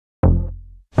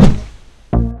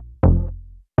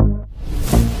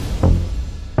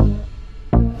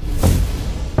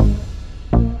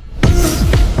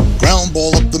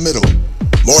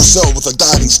Marcel with a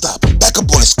diving stop. Back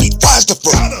up on his feet, fires to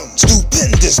first.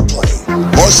 Stupendous play.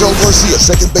 Marcel Garcia,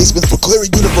 second baseman for Cleary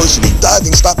University,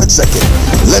 diving stop at second.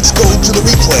 Let's go to the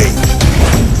replay.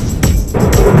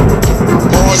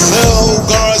 Marcel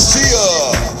Garcia.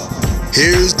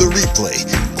 Here's the replay.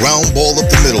 Ground ball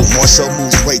up the middle. Marcel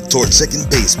moves right toward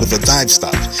second base with a dive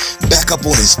stop. Back up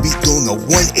on his feet doing a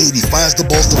 180, fires the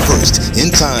ball to first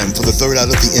in time for the third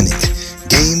out of the inning.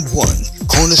 Game 1,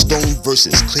 Cornerstone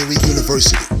versus Cleary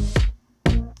University.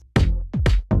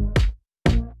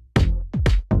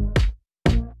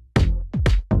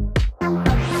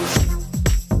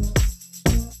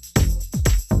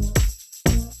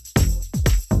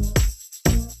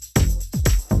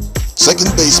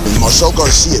 Second baseman Marcel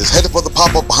Garcia is headed for the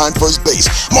pop-up behind first base.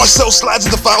 Marcel slides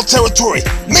into foul territory,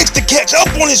 makes the catch up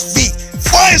on his feet,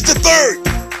 fires to third.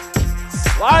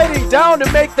 Sliding down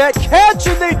to make that catch,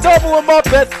 and they double him up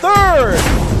at third.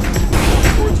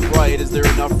 Towards right, is there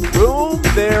enough room?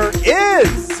 There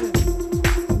is.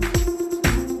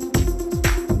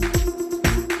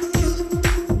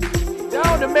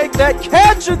 Down to make that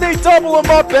catch, and they double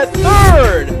him up at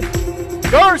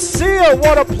third. Garcia,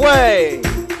 what a play.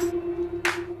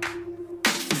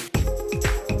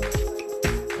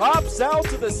 Pops out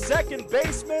to the second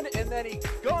baseman, and then he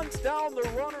guns down the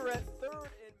runner at